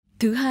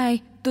Thứ hai,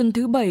 tuần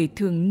thứ 7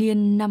 thường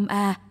niên năm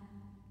A.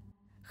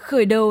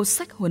 Khởi đầu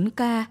sách huấn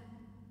ca.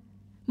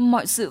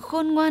 Mọi sự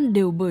khôn ngoan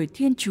đều bởi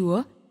Thiên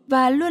Chúa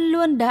và luôn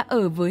luôn đã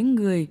ở với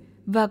người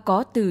và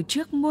có từ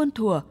trước muôn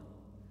thuở.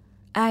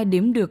 Ai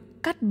đếm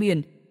được cát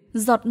biển,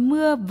 giọt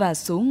mưa và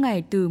số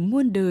ngày từ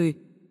muôn đời?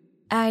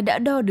 Ai đã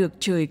đo được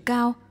trời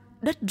cao,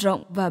 đất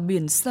rộng và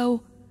biển sâu?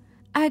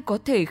 Ai có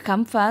thể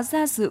khám phá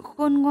ra sự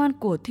khôn ngoan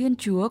của Thiên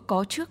Chúa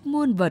có trước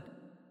muôn vật,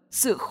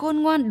 sự khôn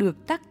ngoan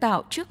được tác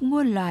tạo trước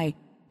muôn loài,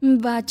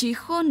 và trí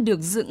khôn được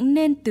dựng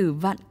nên từ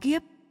vạn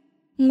kiếp?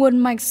 Nguồn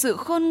mạch sự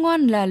khôn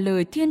ngoan là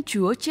lời Thiên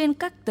Chúa trên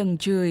các tầng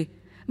trời,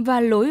 và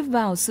lối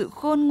vào sự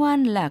khôn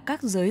ngoan là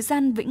các giới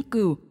gian vĩnh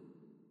cửu.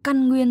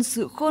 Căn nguyên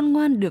sự khôn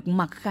ngoan được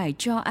mặc khải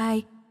cho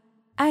ai?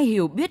 Ai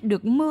hiểu biết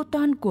được mưu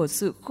toan của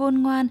sự khôn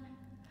ngoan?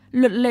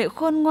 Luật lệ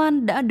khôn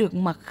ngoan đã được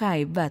mặc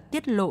khải và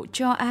tiết lộ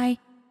cho ai?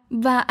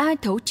 Và ai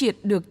thấu triệt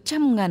được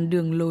 100.000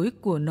 đường lối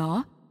của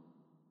nó?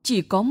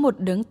 Chỉ có một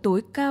đấng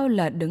tối cao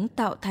là đấng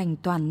tạo thành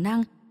toàn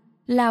năng,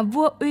 là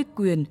vua uy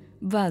quyền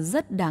và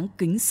rất đáng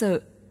kính sợ,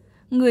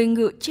 người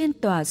ngự trên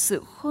tòa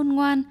sự khôn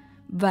ngoan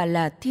và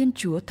là Thiên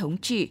Chúa thống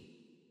trị.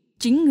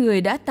 Chính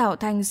người đã tạo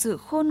thành sự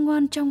khôn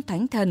ngoan trong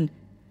Thánh Thần.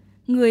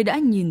 Người đã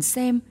nhìn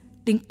xem,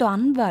 tính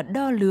toán và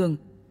đo lường.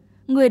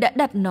 Người đã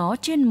đặt nó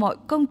trên mọi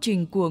công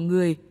trình của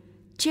người,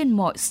 trên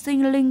mọi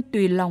sinh linh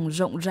tùy lòng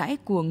rộng rãi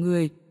của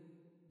người.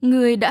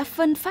 Người đã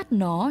phân phát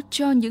nó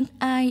cho những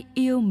ai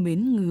yêu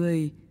mến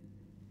người.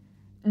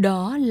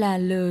 Đó là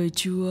lời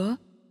Chúa.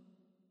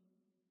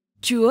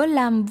 Chúa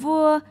làm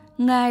vua,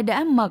 Ngài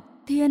đã mặc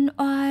thiên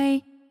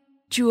oai.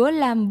 Chúa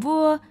làm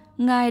vua,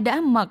 Ngài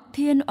đã mặc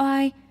thiên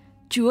oai.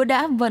 Chúa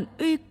đã vận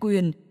uy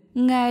quyền,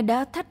 Ngài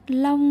đã thắt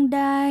long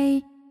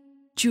đai.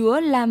 Chúa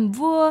làm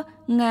vua,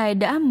 Ngài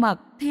đã mặc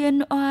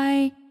thiên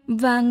oai,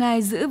 và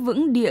Ngài giữ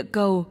vững địa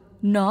cầu,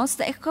 nó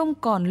sẽ không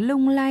còn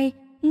lung lay.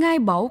 Ngai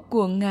báu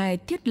của Ngài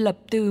thiết lập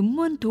từ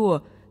muôn thuở,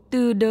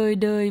 từ đời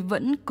đời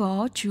vẫn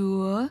có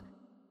Chúa.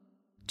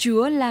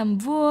 Chúa làm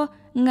vua,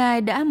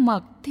 Ngài đã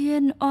mặc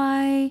thiên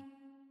oai.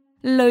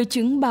 Lời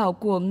chứng bảo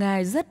của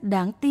Ngài rất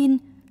đáng tin.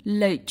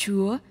 Lạy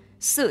Chúa,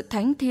 sự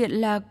thánh thiện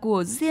là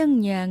của riêng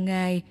nhà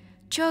Ngài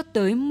cho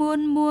tới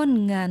muôn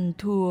muôn ngàn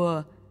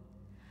thuở.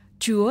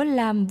 Chúa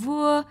làm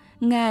vua,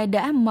 Ngài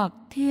đã mặc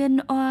thiên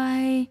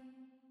oai.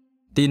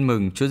 Tin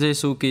mừng Chúa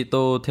Giêsu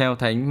Kitô theo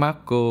Thánh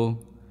Marco.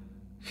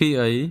 Khi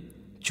ấy,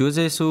 Chúa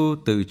Giêsu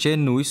từ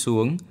trên núi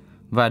xuống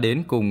và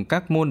đến cùng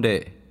các môn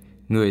đệ.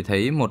 Người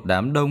thấy một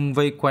đám đông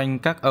vây quanh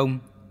các ông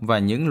và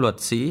những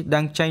luật sĩ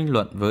đang tranh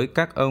luận với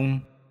các ông.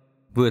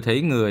 Vừa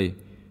thấy người,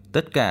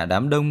 tất cả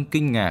đám đông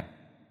kinh ngạc.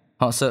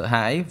 Họ sợ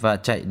hãi và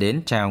chạy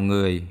đến chào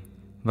người.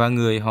 Và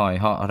người hỏi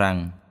họ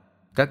rằng,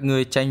 các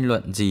ngươi tranh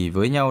luận gì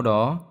với nhau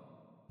đó?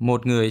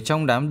 Một người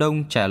trong đám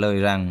đông trả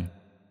lời rằng,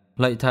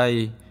 lạy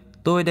Thầy,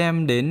 tôi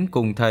đem đến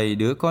cùng Thầy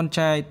đứa con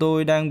trai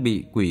tôi đang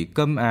bị quỷ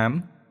câm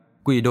ám.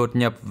 Quỷ đột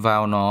nhập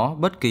vào nó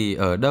bất kỳ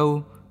ở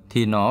đâu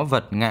thì nó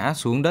vật ngã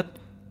xuống đất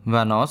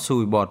và nó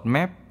sùi bọt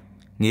mép,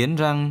 nghiến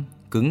răng,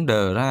 cứng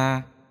đờ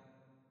ra.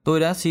 Tôi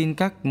đã xin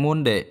các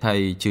môn đệ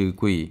Thầy trừ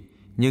quỷ,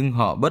 nhưng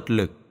họ bất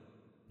lực.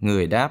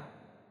 Người đáp,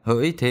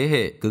 hỡi thế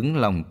hệ cứng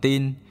lòng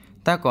tin,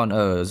 ta còn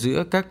ở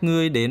giữa các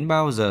ngươi đến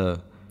bao giờ?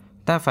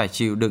 Ta phải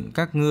chịu đựng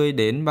các ngươi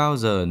đến bao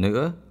giờ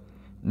nữa?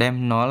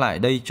 Đem nó lại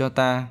đây cho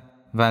ta.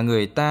 Và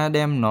người ta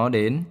đem nó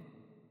đến.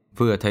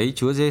 Vừa thấy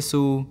Chúa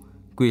Giêsu,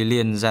 quỷ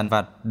liền dàn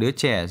vặt đứa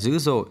trẻ dữ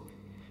dội.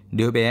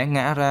 Đứa bé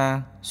ngã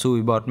ra,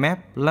 sùi bọt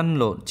mép lăn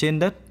lộn trên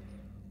đất.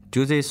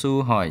 Chúa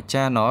Giêsu hỏi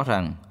cha nó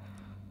rằng,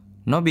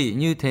 nó bị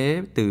như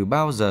thế từ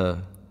bao giờ?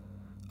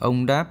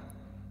 Ông đáp,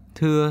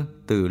 thưa,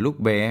 từ lúc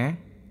bé.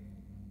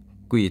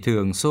 Quỷ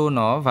thường xô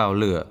nó vào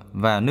lửa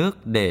và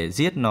nước để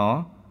giết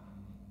nó.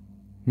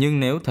 Nhưng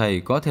nếu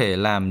Thầy có thể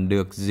làm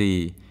được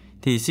gì,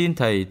 thì xin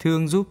Thầy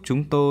thương giúp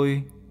chúng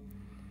tôi.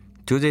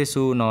 Chúa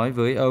Giêsu nói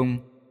với ông,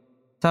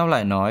 sao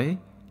lại nói,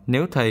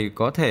 nếu Thầy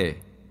có thể?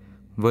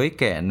 Với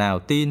kẻ nào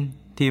tin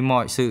thì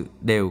mọi sự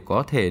đều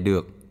có thể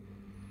được.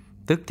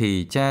 Tức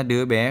thì cha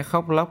đứa bé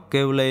khóc lóc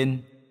kêu lên,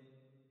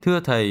 thưa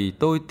Thầy,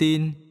 tôi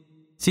tin,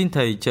 xin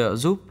Thầy trợ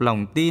giúp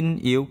lòng tin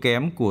yếu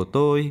kém của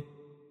tôi.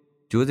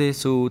 Chúa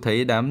Giêsu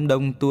thấy đám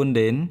đông tuôn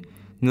đến,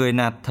 người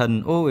nạt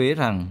thần ô uế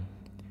rằng,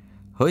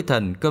 hỡi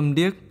thần câm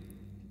điếc,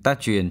 ta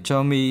truyền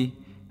cho mi,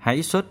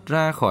 hãy xuất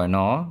ra khỏi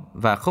nó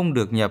và không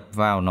được nhập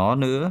vào nó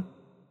nữa.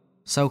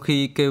 Sau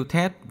khi kêu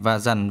thét và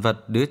dằn vặt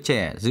đứa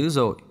trẻ dữ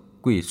dội,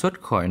 quỷ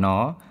xuất khỏi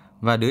nó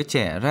và đứa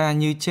trẻ ra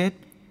như chết,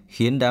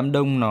 khiến đám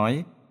đông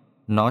nói,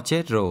 nó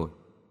chết rồi.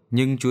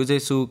 Nhưng Chúa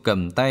Giêsu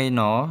cầm tay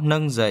nó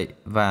nâng dậy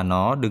và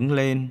nó đứng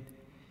lên.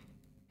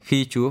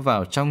 Khi Chúa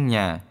vào trong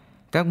nhà,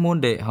 các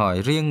môn đệ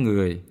hỏi riêng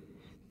người,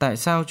 tại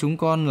sao chúng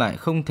con lại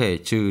không thể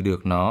trừ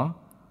được nó?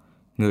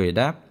 Người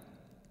đáp,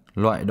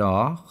 loại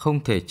đó không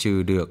thể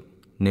trừ được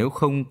nếu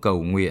không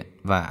cầu nguyện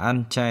và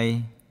ăn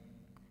chay.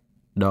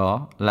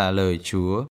 Đó là lời Chúa.